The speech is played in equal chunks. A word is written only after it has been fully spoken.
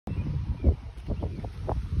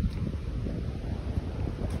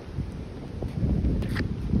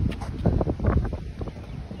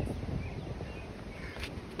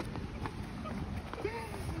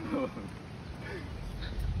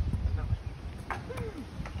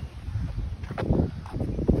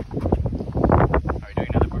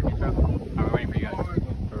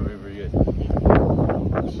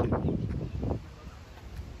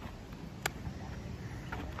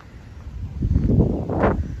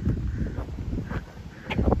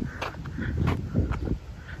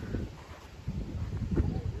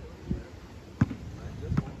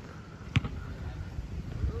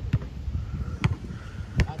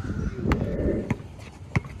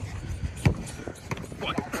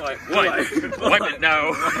Wipe it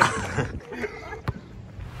now.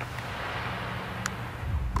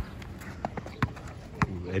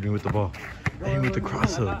 Edwing with the ball. Edwing with the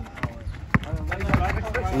cross up.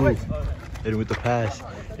 Ooh. Edwing with the pass.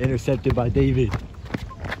 Intercepted by David.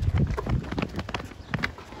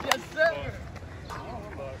 Yes, sir.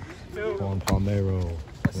 Juan Palmero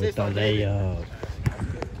with the layup.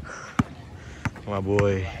 My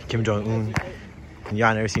boy Kim Jong-un.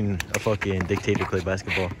 Y'all never seen a fucking dictator play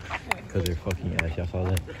basketball because they're fucking ass. Y'all saw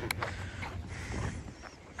that?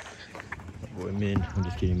 My boy Minh. I'm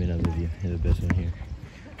just kidding, Minh. I love you. You're the best one here.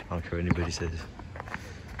 I don't care what anybody says.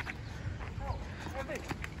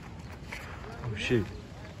 Oh shit.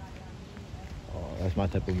 Oh, that's my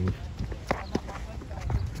type of move.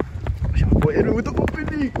 Oh shit, my boy Edwing with the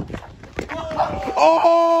opening.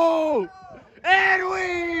 Oh!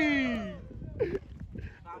 Edwing!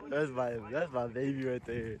 That's my baby right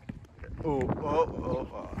there. Oh.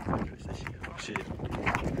 Shit.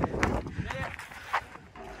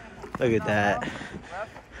 Look at that.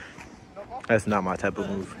 That's not my type of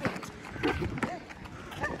move.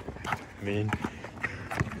 Man.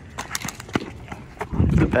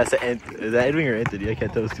 The pass to is that Edwing or Anthony? I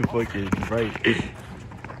can't tell. It's too fucking bright.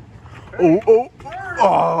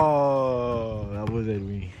 Oh, that was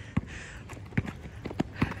Edwing.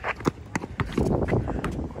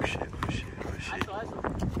 Oh shit.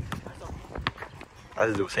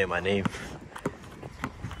 I just saying my name.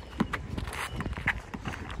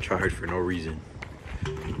 Try hard for no reason.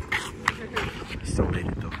 Still made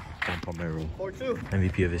it though. Juan Palmero,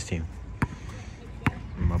 MVP of his team.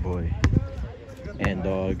 And my boy. And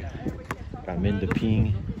dog. Got Minh the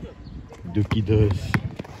ping. Dookie does.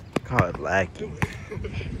 God, lacking.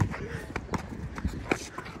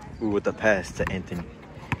 Ooh, with the pass to Anthony.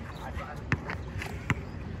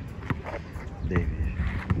 David.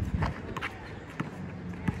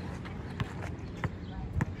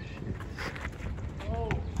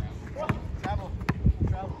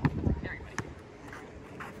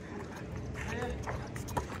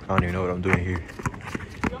 I don't even know what I'm doing here.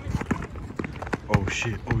 Oh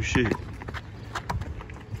shit.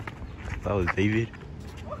 That was David.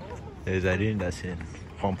 Is that in? That's in.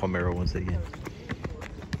 Juan Palmero once again.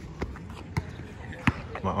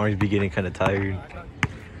 My arms be getting kind of tired.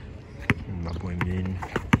 And my boy Minh.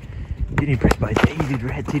 Getting pressed by David.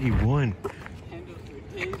 Rat Titty won.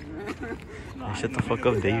 Hey, shut the fuck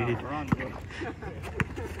up, David.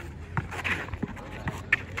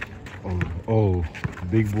 Oh,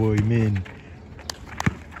 big boy Minh.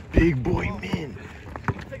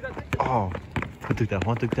 Oh, who took that?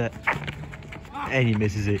 Juan took that. And he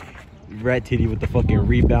misses it. Rat Titty with the fucking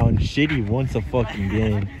rebound. Shitty once a fucking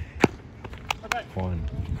game. Juan.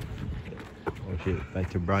 Oh shit, back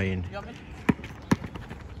to Brian.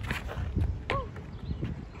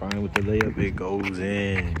 Brian with the layup, it goes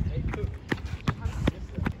in.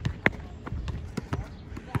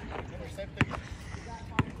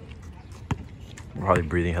 I'm probably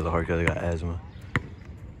breathing hella hard because I got asthma.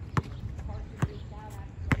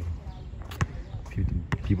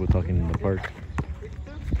 People talking in the park.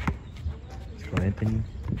 Let's go, Anthony.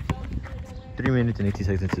 3 minutes and 18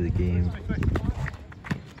 seconds into the game.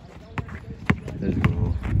 Let's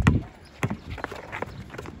go.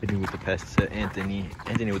 Hitting with the pass to Anthony.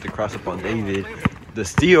 Anthony with the cross up on David. The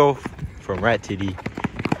steal from Rat Titty.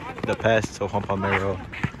 The pass to Juan Palmero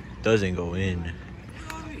doesn't go in.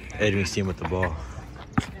 Edwing's team with the ball.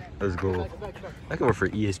 Let's go. I could work for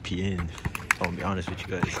ESPN. I'll be honest with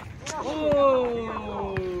you guys.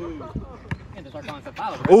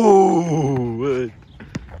 Oh,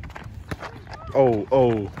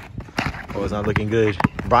 it's not looking good.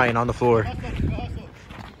 Brian on the floor.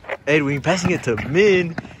 Edwing passing it to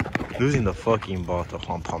Minh. Losing the fucking ball to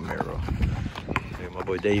Juan Palmero. My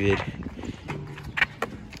boy David.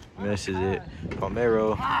 Misses it.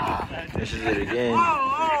 Palmero. Misses it again.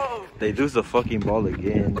 They lose the fucking ball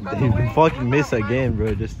again. They fucking miss again,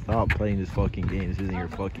 bro. Just stop playing this fucking game. This isn't your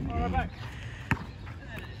fucking game.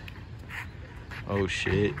 Oh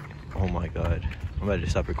shit. Oh my god. I'm about to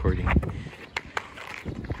stop recording.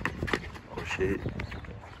 Oh shit.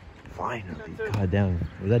 Finally. God damn.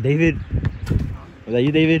 Was that David? Was that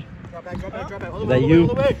you, David? Drop back. Was that you? All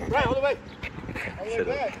the way. Right, all the way. Shut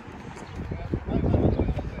up.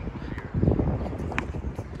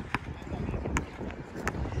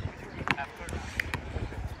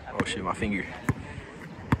 Oh shit, my finger.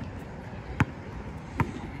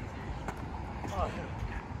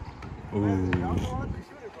 Ooh.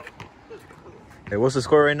 Hey, what's the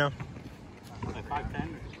score right now? Like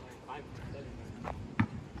 5-10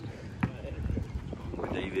 or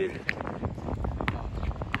 5-7. David.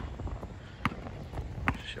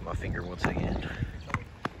 Shit, my finger once again.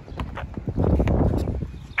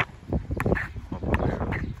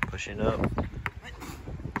 Pushing up.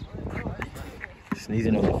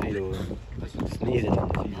 Sneezing on the field. Sneezing on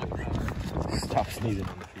the field. Stop sneezing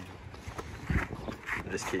on the field.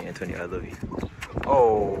 I'm just kidding, Antonio. I love you.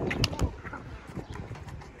 Oh.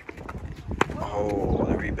 Oh,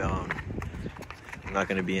 the rebound. Not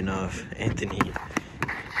going to be enough. Anthony.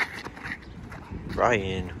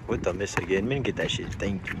 Brian with the miss again. Man, get that shit.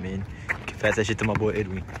 Thank you, man. Can pass that shit to my boy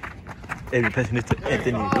Edwing. Edwing passing it to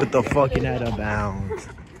Anthony with the fucking out of bounds.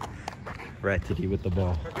 Rat Titty with the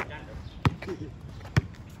ball.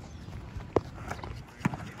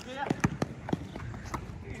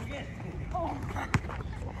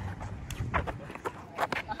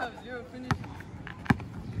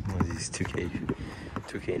 One of these 2K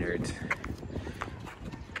nerds.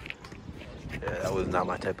 Yeah, that was not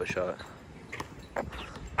my type of shot.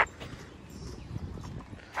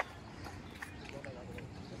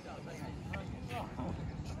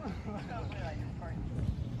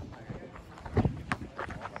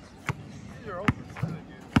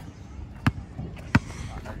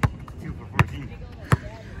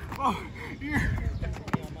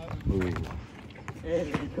 Ooh.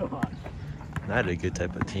 Not a good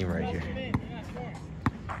type of team right here.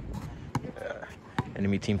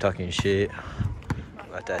 Enemy team talking shit.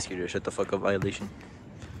 I have to ask you to shut the fuck up, violation.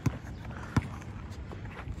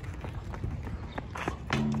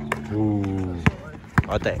 Ooh.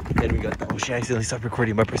 I thought Edwing got that. Oh shit, I accidentally stopped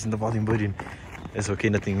recording by pressing the volume button. It's okay,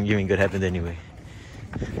 nothing even good happened anyway.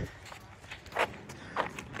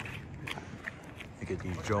 Look at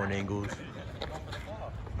these drone angles.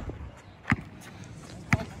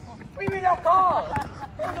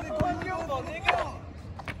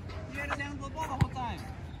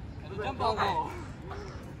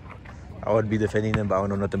 I would be defending them, but I don't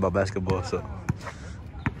know nothing about basketball, so.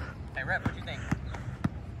 Hey, Rep, what do you think?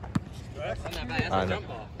 I know.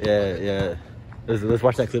 Yeah. Let's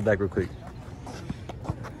watch that clip back real quick.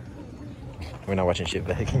 We're not watching shit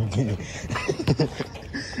back.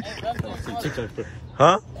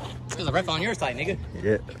 Huh? There's a ref on your side, nigga.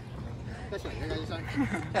 Yeah.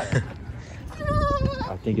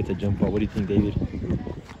 I think it's a jump ball. What do you think, David?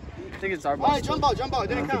 I think it's our ball. Jump ball. It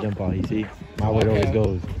didn't It's a count. jump ball, you see? My way always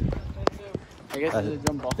goes. I guess it's a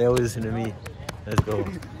jump ball. They always listen to me. Let's go.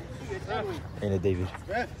 Ain't it, David?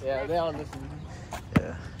 Yeah, they all listen.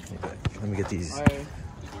 Yeah. Let me get these. Alright.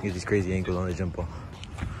 Get these crazy angles on the jump ball.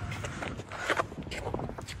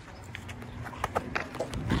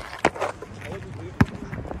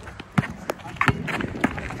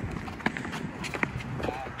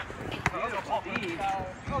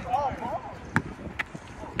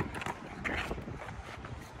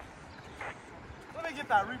 Let me get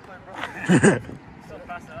that replay, bro. So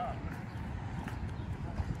pass it up.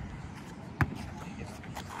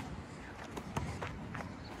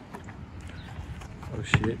 Oh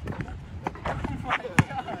shit.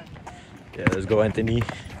 Yeah, let's go, Anthony. And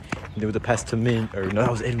then with the pass to Minh. Or no,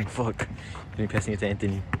 that was Edwing. Fuck. Edwing passing it to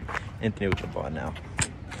Anthony. Anthony with the ball now.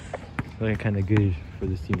 Looking kind of good for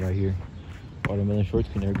this team right here. Watermelon shorts,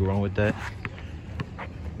 can never go wrong with that.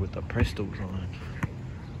 With the Prestos on.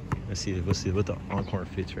 Let's see what the encore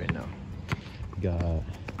fits right now. We got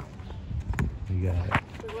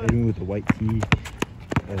Edwing with the white tee,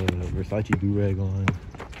 Versace do-rag on,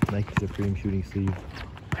 Nike Supreme shooting sleeve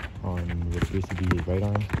on what appears to be his right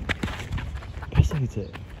arm. Passing it to.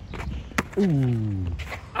 Ooh.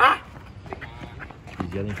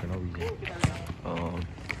 He's yelling for no reason.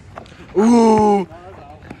 Ooh.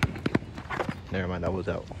 Never mind, that was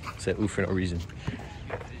out. Said ooh for no reason.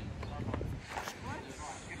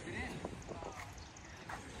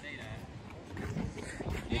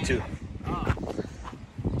 Me too.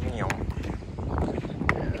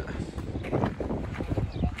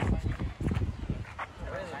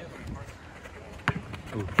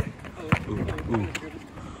 Ooh.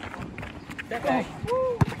 Step back.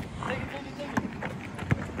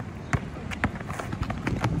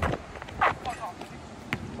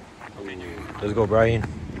 Let's go, Brian.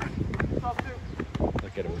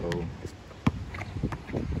 Look at him go.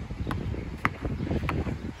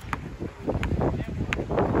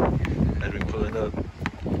 Edwing pulling up.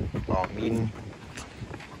 Oh, meeting.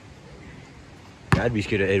 I'd be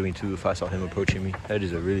scared of Edwing too if I saw him approaching me. That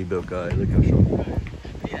is a really built guy. Look how strong.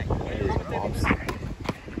 That is a monster.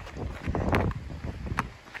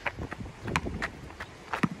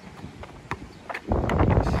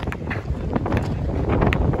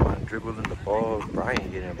 Juan dribbling the ball.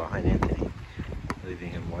 Brian getting it behind Anthony,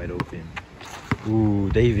 leaving him wide open. Ooh,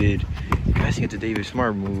 David. Passing it to David.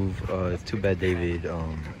 Smart move. It's too bad David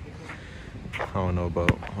I don't know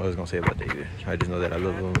about what I was gonna say about David. I just know that I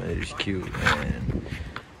love him and he's cute. And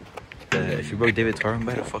that if you broke David's heart, I'm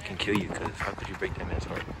about to fucking kill you. Cause how could you break that man's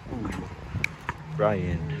heart?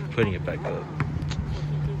 Brian putting it back up.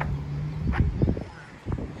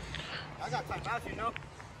 I got time fast, you know.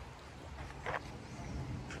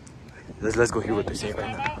 Let's go hear what they're saying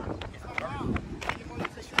right now.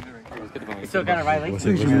 It's still kind of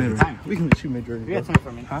violation. We can shoot mid-range. We got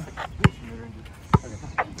 24 minutes. Huh?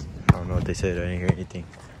 I don't know what they said. I didn't hear anything.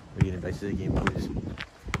 We're getting back to the game, boys.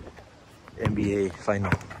 NBA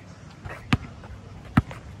final.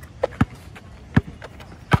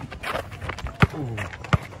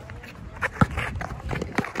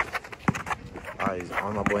 Eyes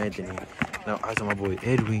on my boy Anthony. Now eyes on my boy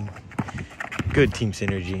Edwing. Good team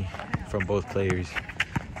synergy from both players.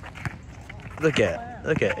 Look at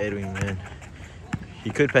Edwing, man. He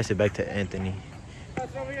could pass it back to Anthony.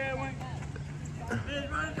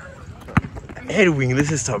 Edwing,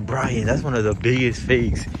 listens to Brian. That's one of the biggest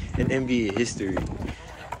fakes in NBA history.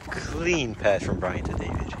 Clean pass from Brian to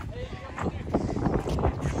David.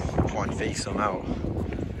 Juan fakes him out.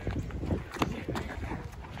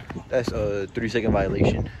 That's a 3-second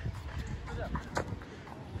violation.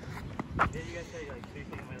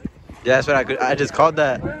 Yeah, that's what I just called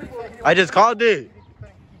that. I just called it.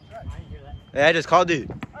 Yeah, I just called it.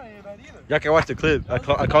 Y'all can watch the clip. I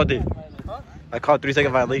called it. I called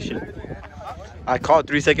 3-second violation. I called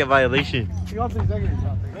 3-second violation.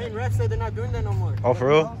 Main ref said they're not doing that no more. Oh, for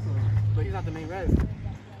real? But he's not the main ref.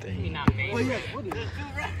 Dang. Not me.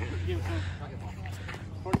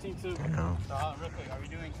 14-2. No. So, real quick, are we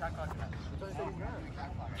doing shot clock now?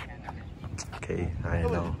 Okay, I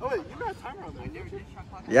didn't know. Oh, wait, you got a timer on there.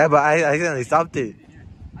 Yeah, but I accidentally stopped it.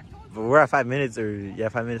 But we're at 5 minutes, or yeah,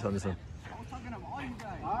 5 minutes on this one.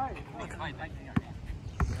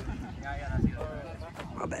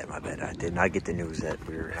 My bad. I did not get the news that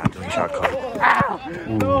we were not doing shot clock.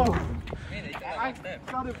 No! I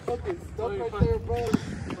got it fucking stuck right there, bro.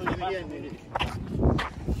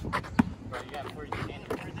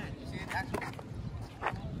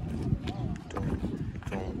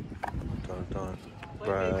 Don't.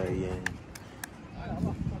 Brian.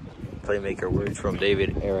 Playmaker words from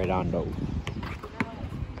David Arredondo.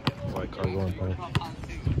 White car going by.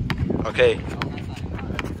 Okay.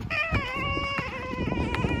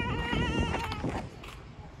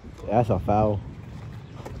 That's a foul.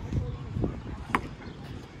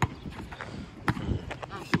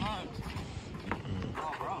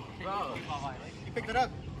 You picked it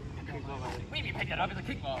up. We picked it up as a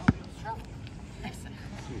kickball.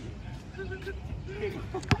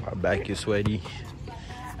 My back is sweaty.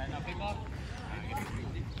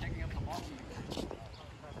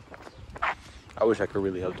 I wish I could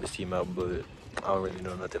really help this team out, but I don't really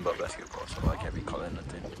know nothing about basketball, so I can't be calling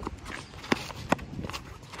nothing.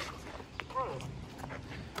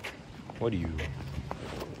 What are you?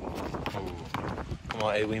 Oh. Come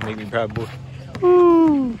on, Edwing, make me proud, boy.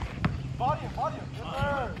 Woo! Body.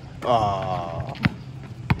 Ah.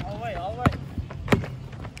 All the way. Oh, my God.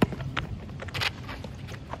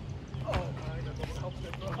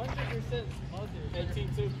 100%.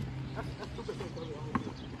 18-2.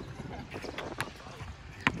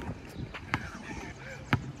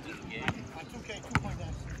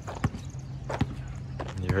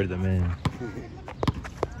 You heard the man.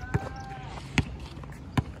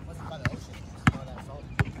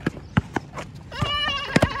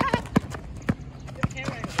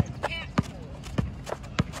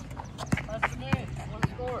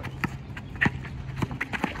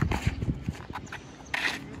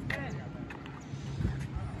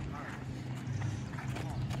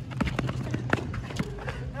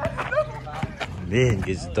 Minh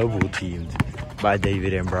gets double teamed by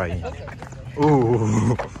David and Brian.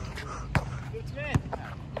 Ooh.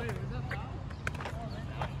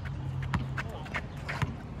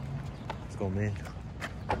 Let's go, man.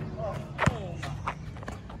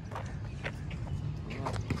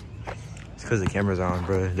 It's because the cameras are on,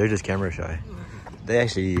 bro. They're just camera shy. They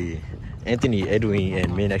actually, Anthony, Edwing,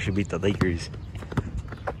 and Minh actually beat the Lakers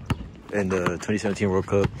in the 2017 World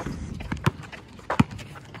Cup.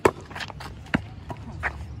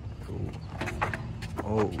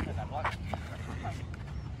 Oh.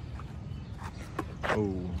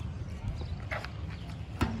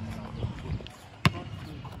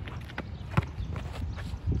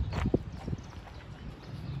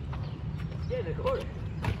 Yeah, the quarter.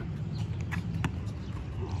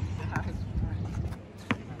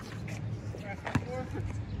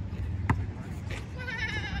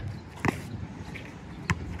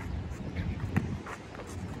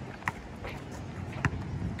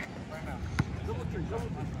 Double three.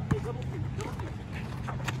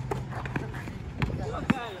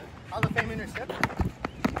 Hall of Fame interceptor.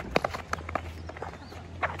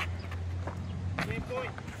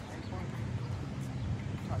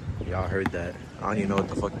 Y'all heard that. I don't even know what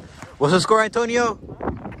the fuck. What's the score, Antonio?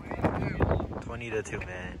 20-2,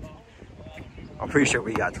 man. I'm pretty sure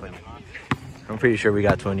we got 20. I'm pretty sure we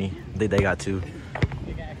got 20. I think they got 2.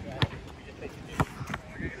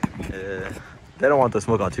 They don't want the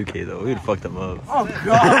smoke on 2K though. We'd fuck them up. Oh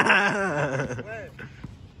God!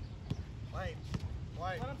 Wait.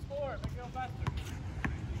 Let him score. Make it go faster.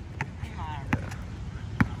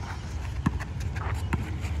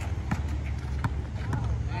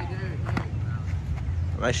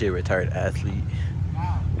 I'm actually a retired athlete.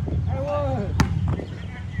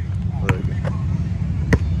 Look.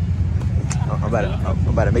 I'm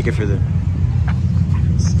about to make it for them.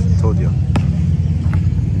 Told you.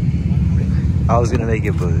 I was gonna make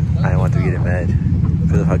it, but I didn't want to get it mad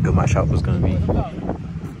because of how good my shot was gonna be.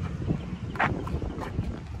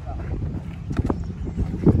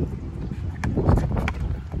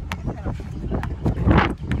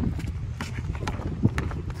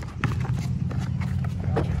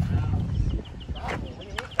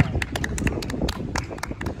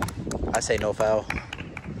 I say no foul.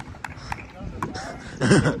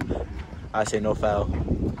 I say no foul.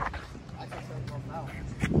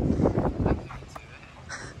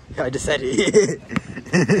 I just said it.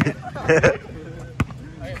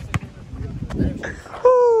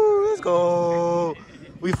 Woo, let's go.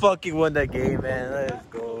 We fucking won that game, man. Let's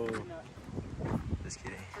go. Just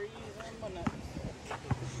kidding.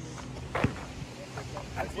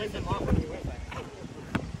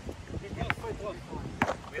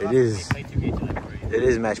 It is. It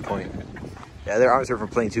is match point. Yeah, their arms hurt from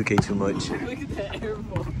playing 2K too much.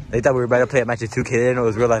 They thought we were about to play a match of 2K. They didn't know it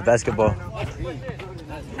was real life basketball.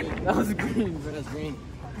 That was green, but that's green.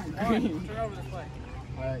 Green.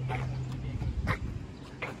 Alright.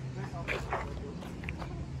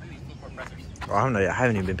 Oh, I don't know. I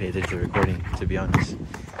haven't even been paying attention to the recording, to be honest.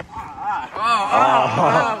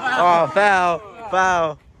 Foul.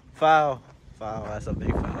 That's a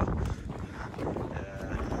big foul.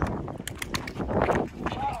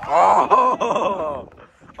 Oh.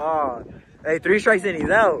 Hey, 3 strikes and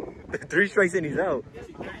he's out. 3 strikes and he's out.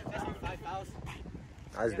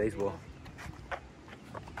 That's baseball.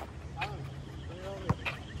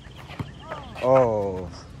 Oh,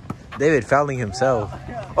 David fouling himself.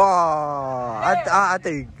 Oh, I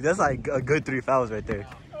think that's like a good 3 fouls right there.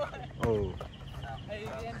 Oh,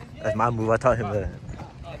 that's my move. I taught him that.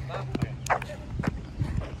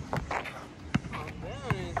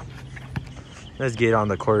 Let's get on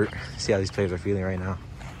the court. See how these players are feeling right now.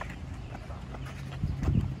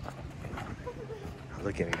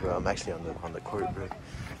 Look at me, bro. I'm actually on the court, bro.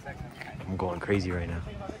 I'm going crazy right now.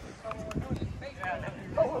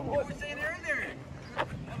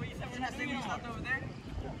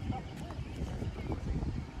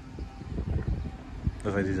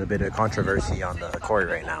 Looks like there's a bit of controversy on the court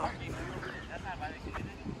right now.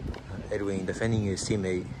 Edwing defending his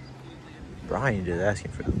teammate. Brian just asking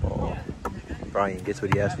for the ball. Brian gets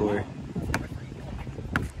what he asked for.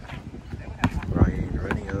 Brian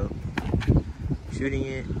running up. Shooting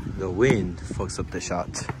it. The wind fucks up the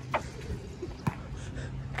shot.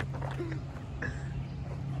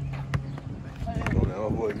 Oh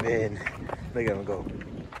boy, man. Look at him go.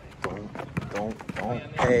 Don't.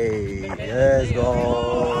 Hey, let's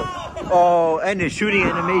go. Oh, and his shooting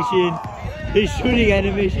animation.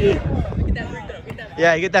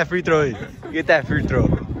 Yeah, get that free throw.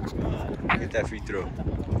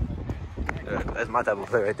 That's my type of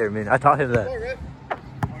play right there, man. I taught him that.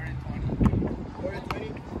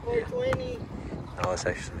 420. No, it's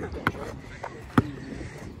actually.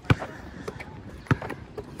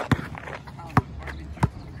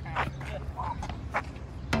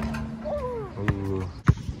 Ooh.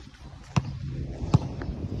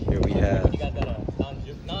 Here we have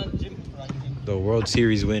the World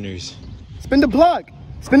Series winners. Spin the block.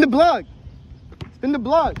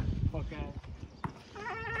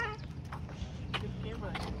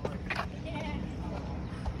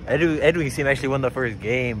 Edwing team actually won the first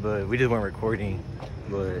game, but we just weren't recording.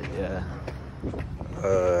 But yeah.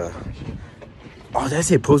 Oh, did I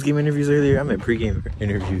say post-game interviews earlier? I meant pre-game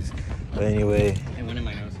interviews. But anyway. It went in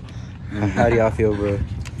my nose. How do y'all feel, bro?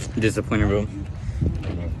 Disappointed, bro.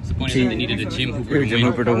 Disappointed that they needed a Jim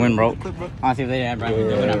Hooper to win, bro. Honestly, if they had Brian, they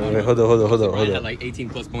would have won. Wait, hold on. Brian had like 18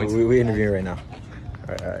 plus points. We're interviewing right now.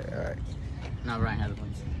 All right. No, Brian had the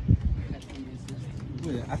points.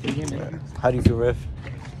 How do you feel, ref?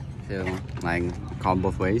 Feel like called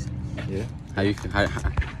both ways. Yeah. How do you feel?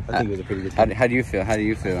 I think it was a pretty good team. How do you feel? How do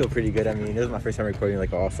you I feel? feel pretty good. I mean, it was my first time recording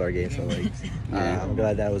like an all-star game, so like, I'm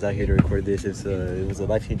glad that I was out here to record this. It was a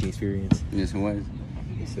life-changing experience. Yes, it was.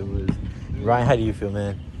 Yes, it was. Ryan, how do you feel,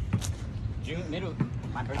 man? June, middle.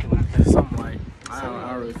 My birthday Something like, I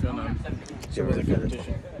don't really feel nothing. Yeah, really good.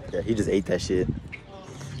 Yeah, he just ate that shit.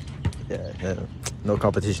 Yeah, no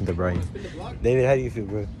competition to Brian. David, how do you feel,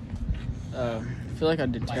 bro? I feel like I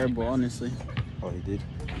did terrible, honestly. Oh, he did?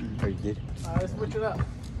 Oh, you did? Let's switch it up.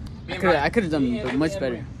 I could have done much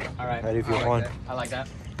better. All right. How do you feel, Juan? I like that.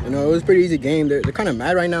 You know, it was a pretty easy game. They're kind of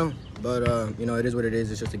mad right now, but you know, it is what it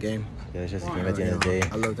is. It's just a game. Yeah, it's just a game at the end of the day.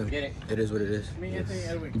 I love them. Get it. It is what it is.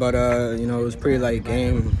 Edwing. But you know, it was pretty light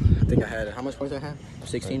game. I think I had how much points I had?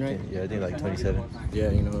 16, right? Yeah, I think like 27. Yeah,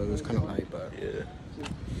 you know, it was kind of light, but Yeah.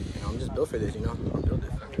 you know, I'm just built for this. You know, I'm built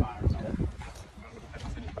different.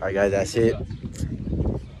 All right, guys, that's it.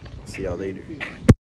 See y'all later.